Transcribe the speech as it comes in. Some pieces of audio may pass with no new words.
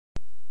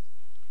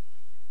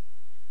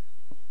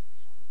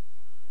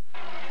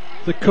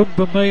The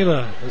Kumbha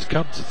Mela has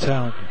come to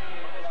town.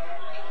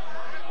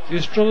 The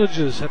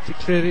astrologers have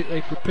declared it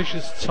a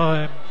propitious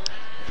time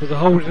for the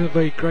holding of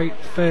a great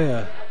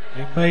fair,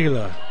 a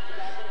Mela,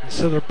 in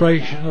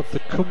celebration of the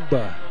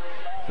Kumbha,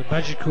 the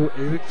magical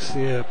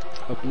elixir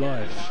of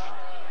life.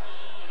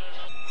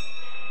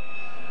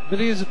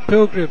 Millions of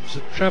pilgrims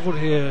have travelled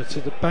here to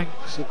the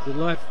banks of the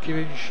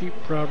life-giving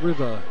Shipra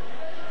River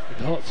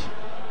in hot,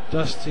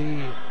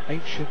 dusty,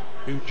 ancient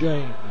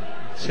Ujjain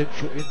in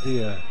central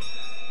India,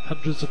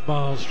 hundreds of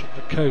miles from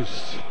the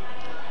coast,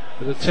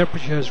 where the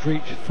temperature has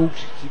reached 40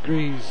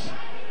 degrees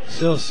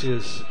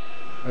Celsius,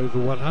 over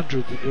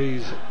 100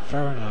 degrees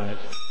Fahrenheit.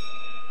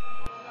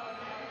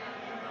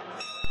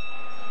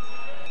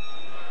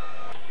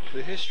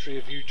 The history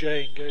of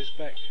Ujjain goes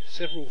back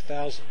several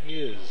thousand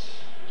years,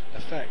 a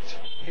fact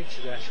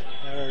hinted at in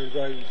the narrow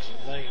roads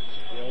and lanes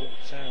of the old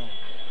town.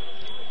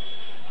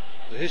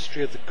 The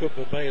history of the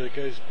Kumbha Mela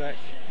goes back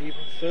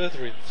even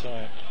further in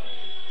time,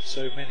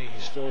 so many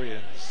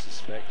historians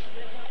suspect.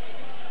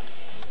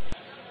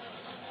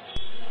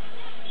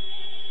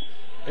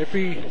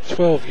 Every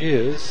 12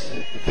 years,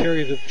 the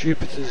period of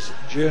Jupiter's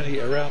journey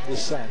around the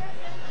Sun,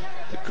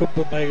 the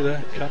Kumbha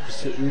Mela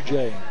comes to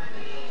Ujjain.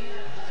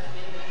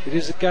 It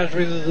is a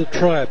gathering of the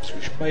tribes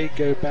which may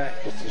go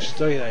back to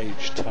Stone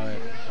Age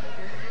time.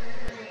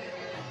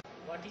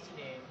 What is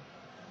your name?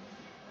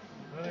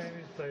 My name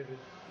is David.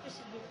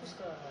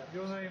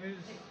 Your name is?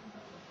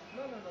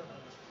 No.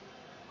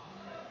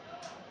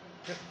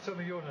 Just tell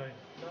me your name.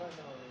 No.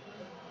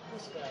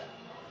 Puska.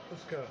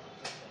 Puska.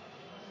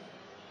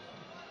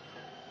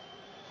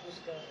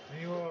 Puska.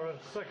 And you are a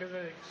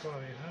psychedelic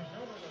Swami, huh?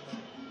 No.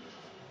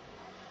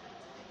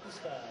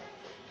 Puska.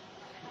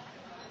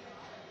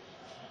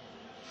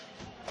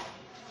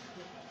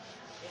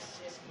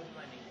 Yes, good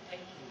morning.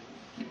 Thank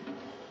you.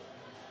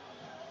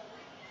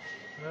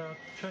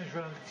 Change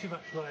around, too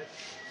much light.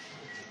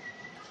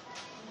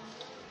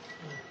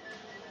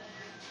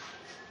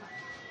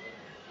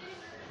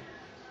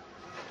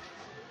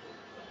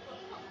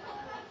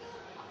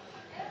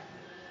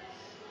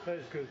 That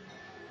is good.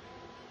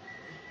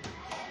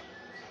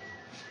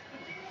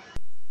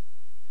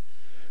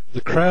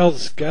 The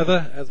crowds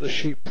gather at the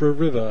Shipra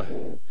River,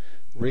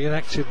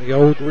 reenacting the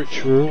old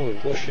ritual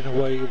of washing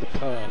away the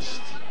past.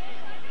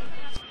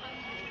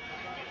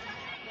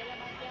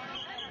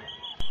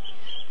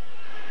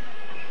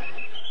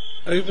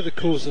 Over the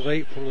course of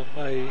April and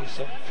May,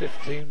 some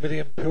 15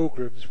 million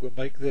pilgrims will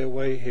make their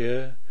way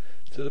here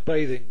to the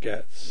bathing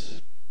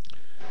ghats,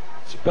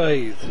 to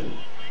bathe,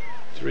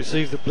 to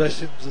receive the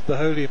blessings of the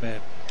holy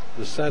men,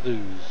 the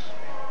sadhus,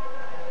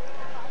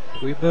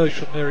 who emerge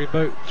from their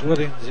remote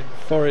dwellings in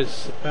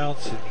forests and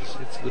mountains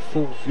into the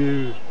full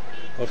view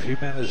of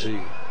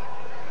humanity.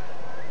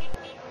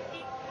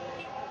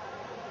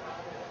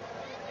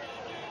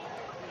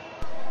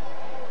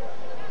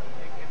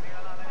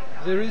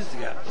 There is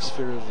the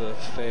atmosphere of the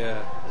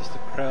fair as the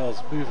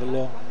crowds move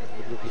along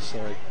the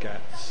riverside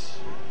ghats.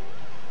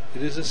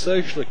 It is a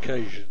social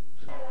occasion,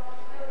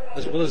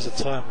 as well as a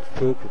time of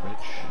pilgrimage.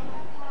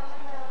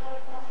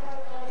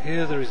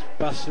 Here there is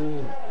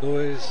bustle,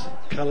 noise,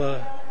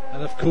 colour,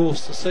 and of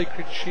course the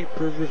sacred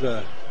Shipra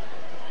River,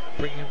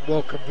 bringing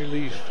welcome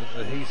relief in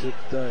the heat of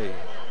day.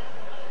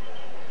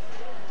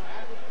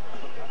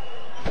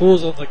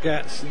 Pause on the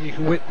ghats and you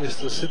can witness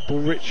the simple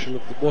ritual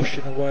of the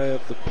washing away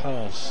of the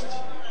past.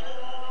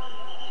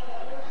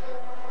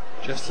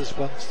 Just as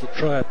once the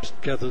tribes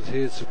gathered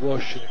here to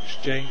wash and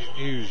exchange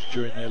news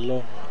during their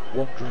long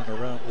wandering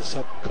around the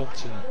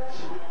subcontinent.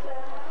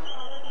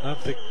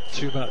 Nothing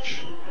too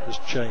much has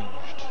changed.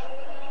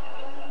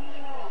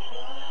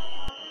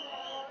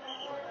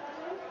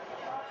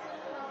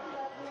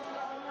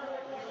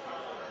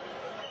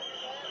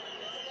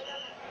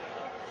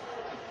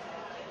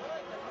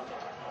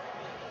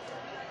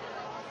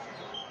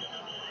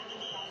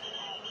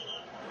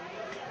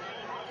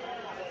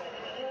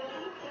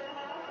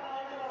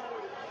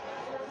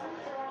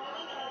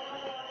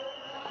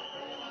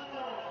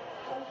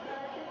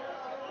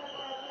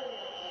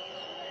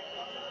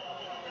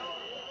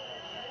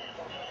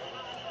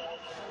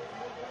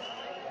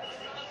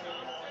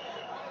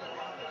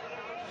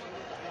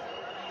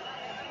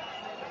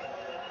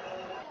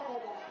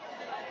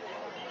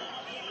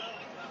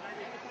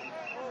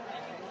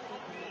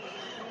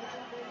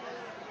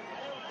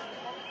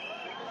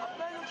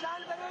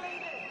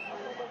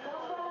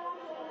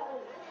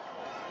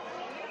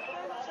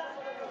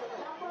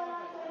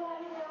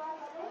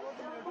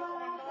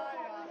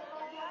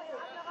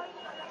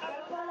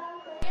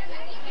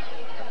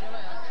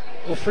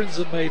 Offerings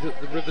are made at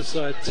the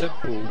riverside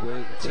temple, where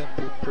the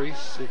temple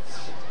priest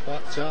sits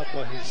backed up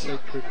by his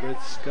sacred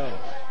red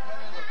scarf.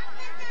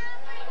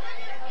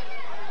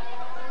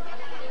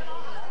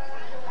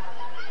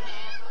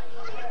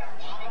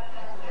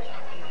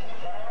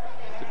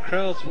 The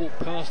crowds walk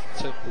past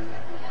the temple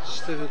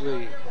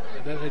steadily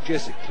and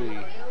energetically,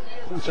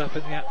 caught up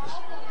in the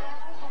atmosphere.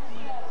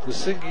 The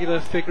singular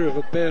figure of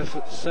a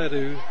barefoot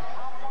sadhu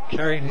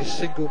carrying his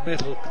single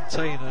metal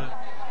container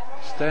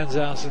stands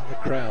out in the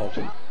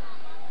crowd.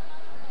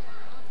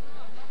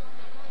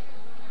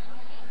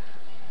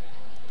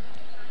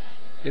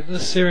 In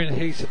the searing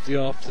heat of the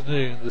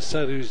afternoon, the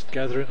sadhus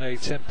gather in a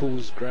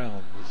temple's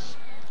grounds,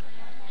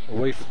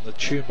 away from the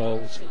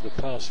tumult of the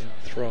passing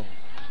throng.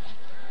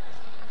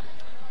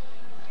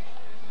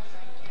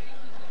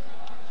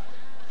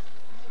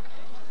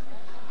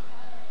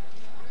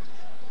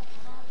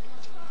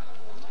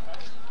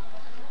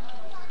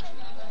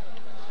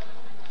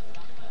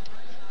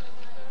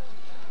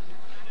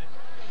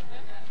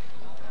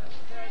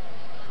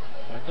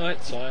 By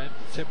night time,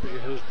 the temperature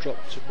has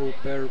dropped to more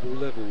bearable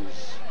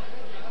levels,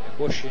 and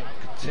washing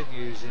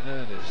continues in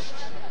earnest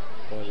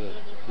by the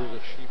river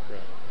Shipra.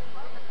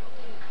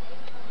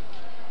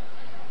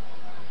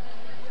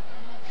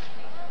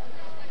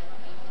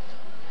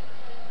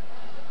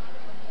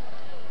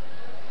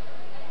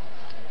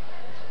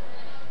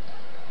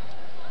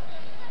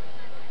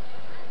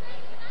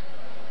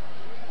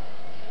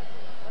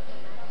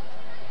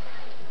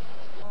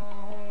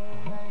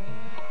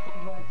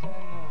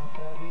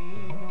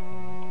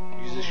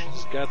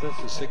 Musicians gather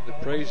to sing the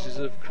praises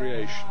of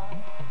creation.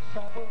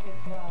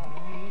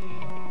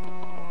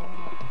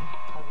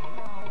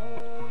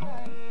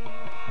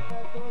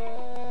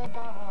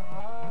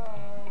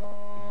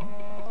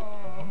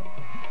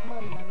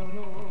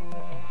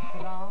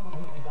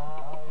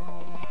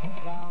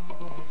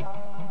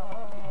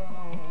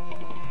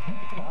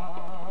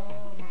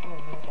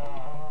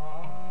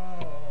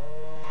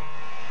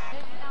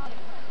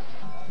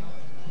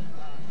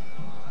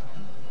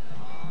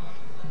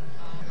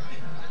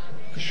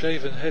 A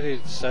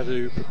shaven-headed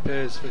sadhu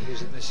prepares for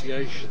his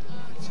initiation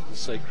into the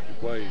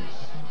sacred ways.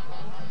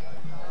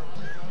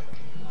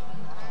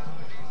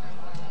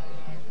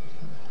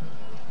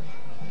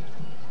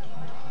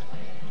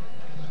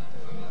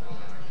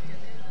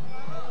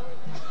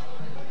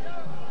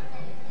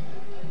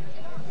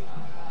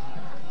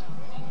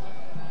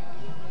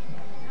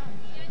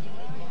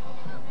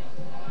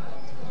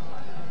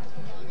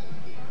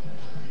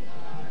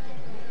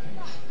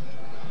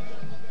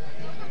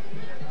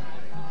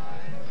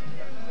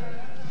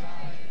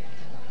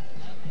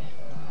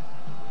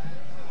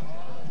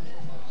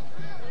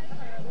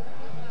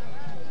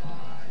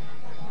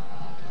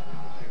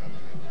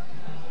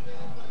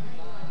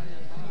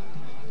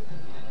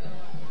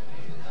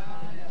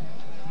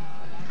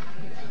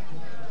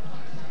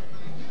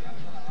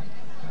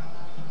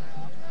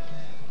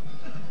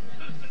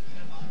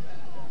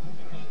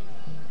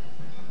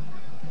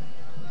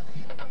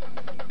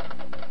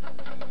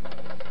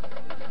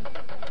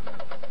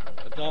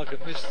 Naga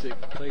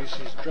mystic plays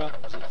his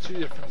drums at two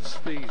different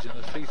speeds in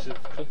a feat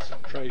of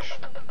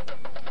concentration.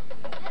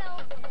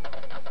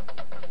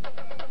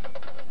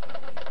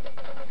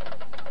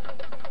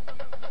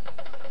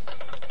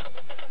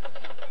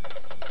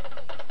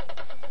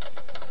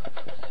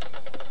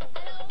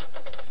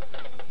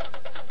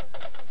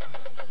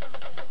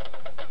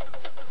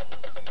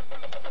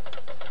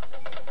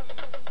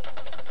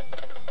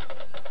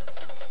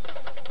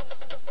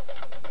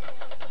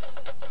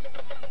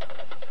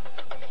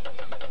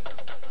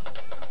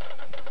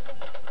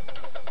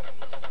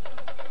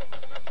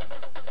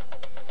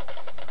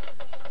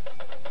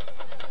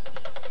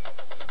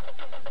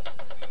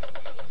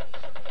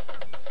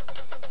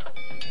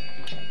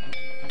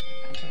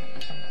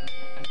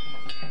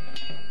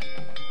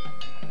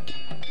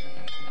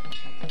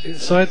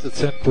 Inside the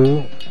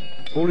temple,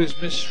 all is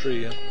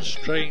mystery and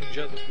strange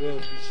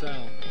otherworldly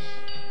sounds.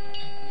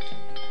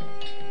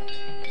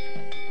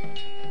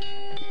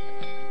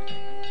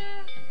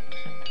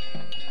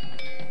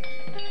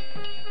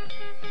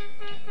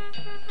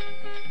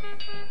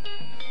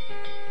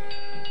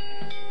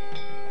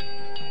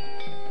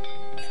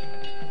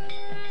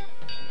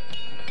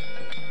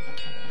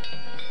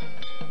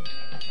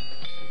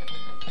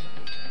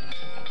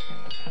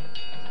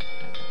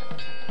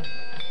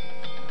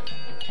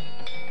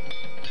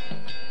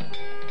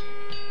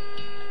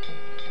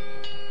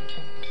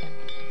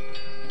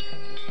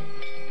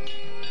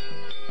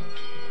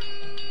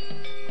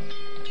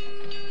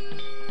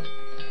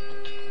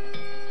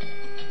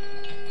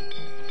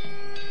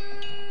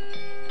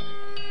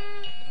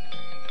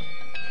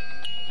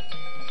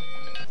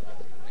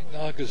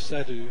 Naga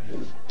sadhu,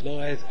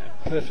 lithe and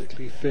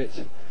perfectly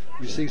fit,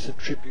 receives a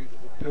tribute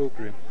of a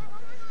pilgrim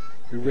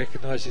who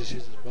recognises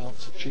his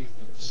advanced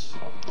achievements.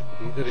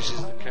 He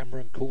notices the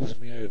camera and calls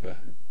me over.